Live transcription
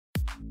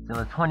So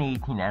the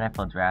 2018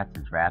 NFL Draft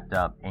is wrapped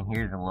up, and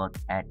here's a look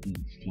at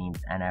each team's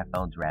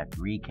NFL Draft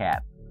recap.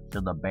 So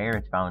the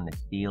Bears found a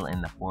steal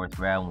in the 4th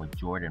round with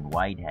Jordan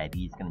Whitehead.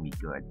 He's going to be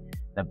good.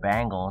 The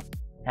Bengals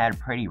had a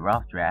pretty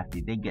rough draft.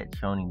 They did get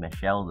Sony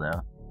Michel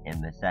though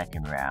in the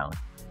 2nd round.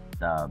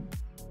 The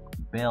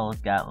Bills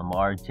got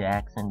Lamar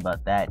Jackson,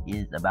 but that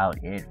is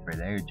about it for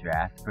their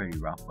draft. Pretty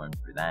rough one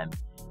for them.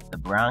 The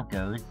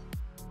Broncos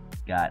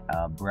got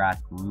Brock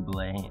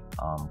Ruble,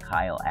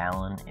 Kyle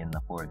Allen in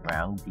the 4th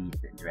round,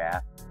 decent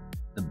draft.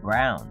 The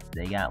Browns,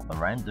 they got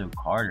Lorenzo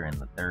Carter in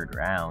the 3rd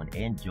round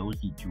and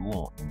Josie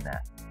Jewell in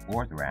that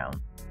 4th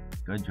round.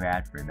 Good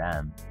draft for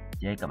them.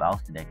 Jacob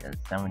Elstedick, a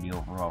 70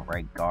 overall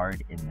right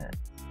guard in the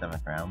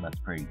 7th round. That's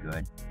pretty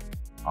good.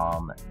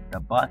 The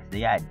Bucks,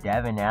 they got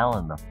Devin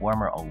Allen, the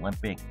former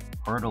Olympic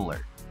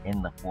hurdler,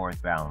 in the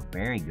 4th round.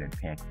 Very good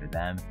pick for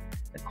them.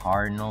 The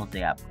Cardinals,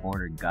 they got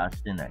Porter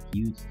Gustin, a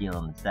huge steal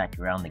in the 2nd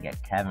round. They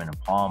got Kevin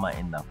Palma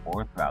in the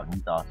 4th round.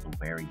 He's also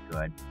very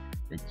good.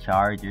 The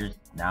Chargers,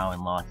 now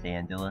in Los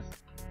Angeles,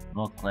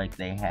 look like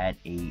they had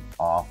a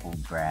awful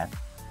draft.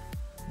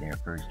 Their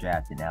first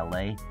draft in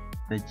LA.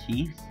 The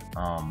Chiefs,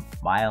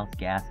 Myles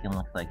Gaskin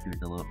looks like he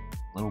was a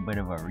little bit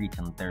of a reach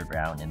in the 3rd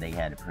round, and they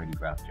had a pretty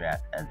rough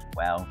draft as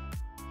well.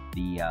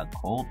 The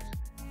Colts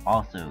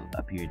also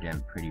appeared to have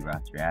a pretty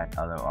rough draft,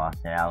 although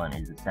Austin Allen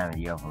is a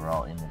 70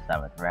 overall in the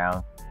 7th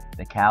round.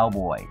 The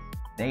Cowboys,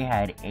 they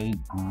had a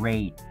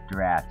great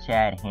draft.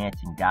 Chad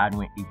Hansen,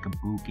 Godwin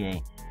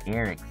Ikabuke,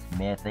 Eric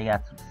Smith. They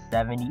got some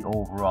 70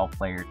 overall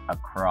players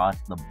across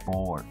the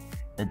board.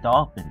 The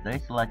Dolphins, they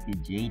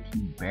selected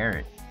JT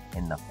Barrett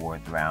in the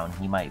 4th round.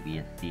 He might be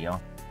a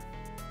steal.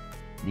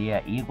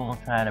 The Eagles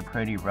had a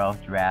pretty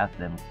rough draft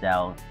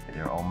themselves,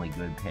 their only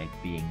good pick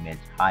being Mitch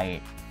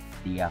Hyatt.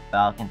 The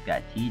Falcons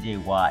got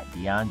TJ Watt,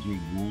 DeAndre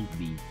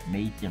Woolsey,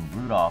 Mason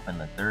Rudolph in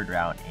the 3rd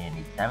round, and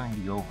a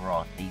 70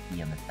 overall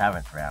safety in the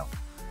 7th round.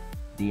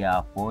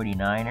 The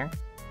 49ers,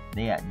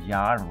 they got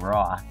John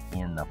Ross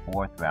in the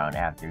 4th round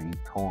after he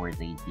tore his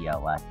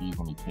ACL last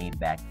season. He came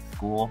back to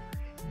school.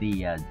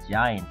 The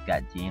Giants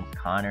got James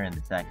Conner in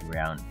the 2nd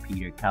round.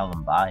 Peter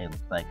Kalambay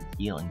looks like a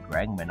steal, and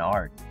Greg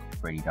Menard is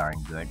pretty darn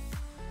good.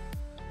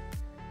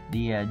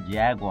 The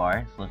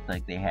Jaguars looks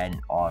like they had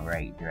an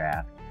alright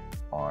draft,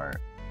 or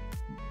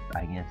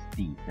I guess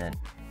decent.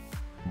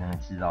 No,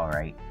 this is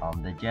alright.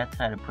 The Jets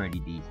had a pretty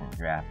decent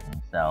draft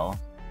themselves.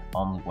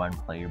 Only one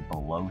player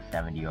below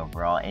 70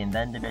 overall. And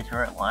then the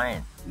Detroit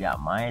Lions, we got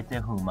Maya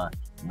Tahuma,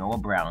 Noah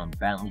Brown,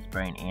 Bentley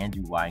Sprain,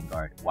 Andrew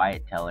Weingart,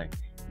 Wyatt Teller,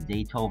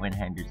 Zaytoven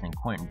Henderson,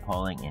 Quentin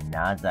Poling, and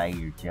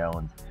Nazaire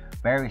Jones.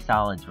 Very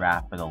solid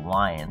draft for the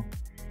Lions.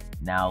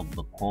 Now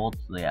the Colts,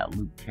 they got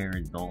Luke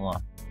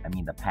Carrizzola.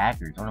 The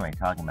Packers, what am I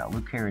talking about?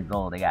 Luke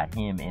Carrizzola, they got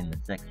him in the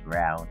 6th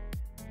round.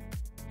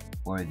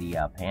 For the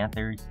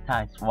Panthers,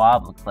 Ty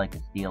Swab looks like a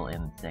steal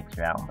in the 6th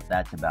round, but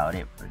that's about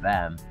it for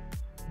them.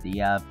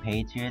 The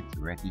Patriots,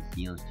 Ricky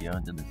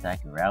Seals-Jones in the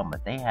 2nd round,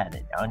 but they had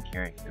an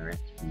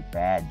uncharacteristically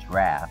bad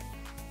draft.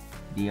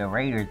 The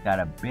Raiders got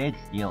a big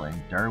steal in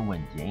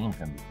Derwin James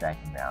in the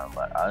 2nd round,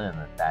 but other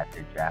than that,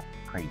 their draft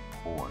was pretty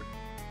poor.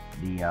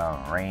 The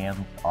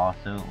Rams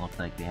also looks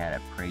like they had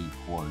a pretty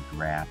poor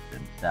draft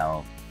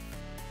themselves.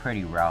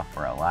 Pretty rough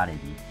for a lot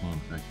of these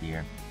teams this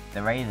year.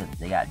 The Ravens,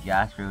 they got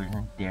Josh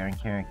Rosen,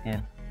 Darren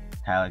Carrington,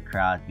 Tyler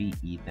Crosby,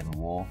 Ethan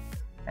Wolf,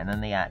 and then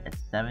they got a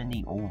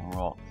 70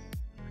 overall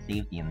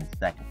safety in the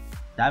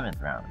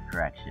 7th round,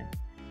 correction.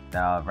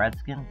 The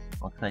Redskins,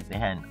 looks like they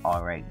had an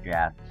alright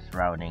draft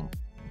surrounding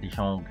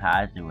Deshaun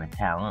Kaiser with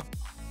talent.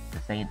 The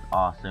Saints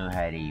also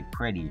had a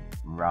pretty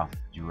rough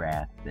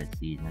draft this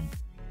season.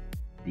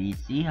 The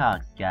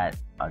Seahawks got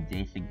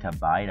Jason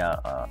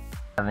Kabida, a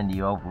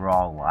 70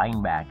 overall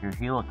linebacker.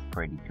 He looks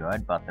pretty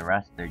good, but the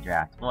rest of their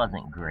draft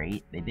wasn't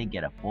great. They did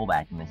get a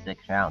fullback in the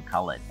 6th round,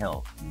 Khaled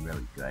Hill, who's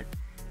really good.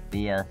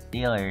 The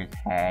Steelers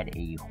had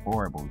a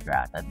horrible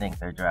draft. I think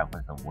their draft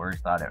was the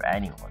worst out of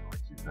anyone,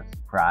 which is a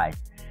surprise.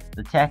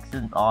 The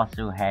Texans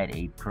also had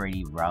a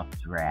pretty rough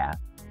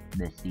draft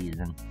this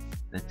season.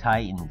 The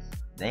Titans,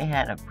 they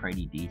had a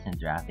pretty decent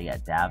draft. They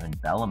got Davin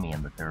Bellamy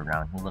in the 3rd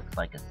round. He looks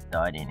like a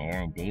stud. And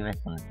Aaron Davis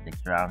in the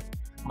 6th round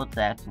looks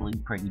actually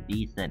pretty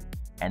decent.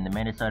 And the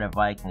Minnesota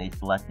Vikings, they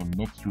selected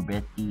Mitch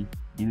Trubisky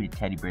due to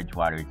Teddy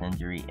Bridgewater's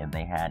injury, and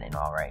they had an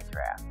alright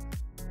draft.